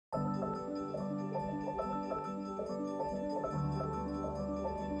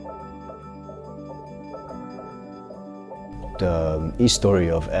the history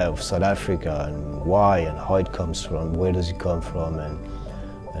of South Africa and why and how it comes from, where does it come from,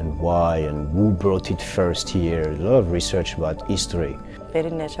 and why and who brought it first here. A lot of research about history.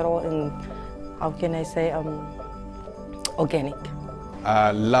 Very natural and, how can I say, organic.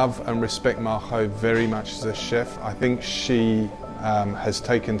 Love and respect Margot very much as a chef. I think she has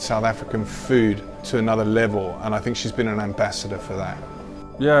taken South African food to another level, and I think she's been an ambassador for that.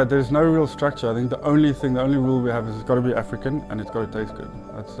 Yeah, there's no real structure. I think the only rule we have is it's got to be African and it's got to taste good.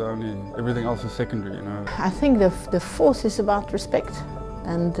 That's the only, everything else is secondary, you know. I think the force is about respect,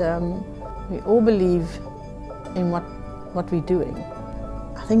 and we all believe in what we're doing.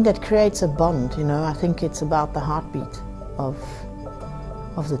 I think that creates a bond, you know. I think it's about the heartbeat of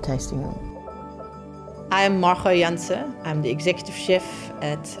the tasting room. I'm Margot Jansen. I'm the executive chef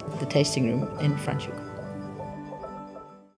at the tasting room in Français.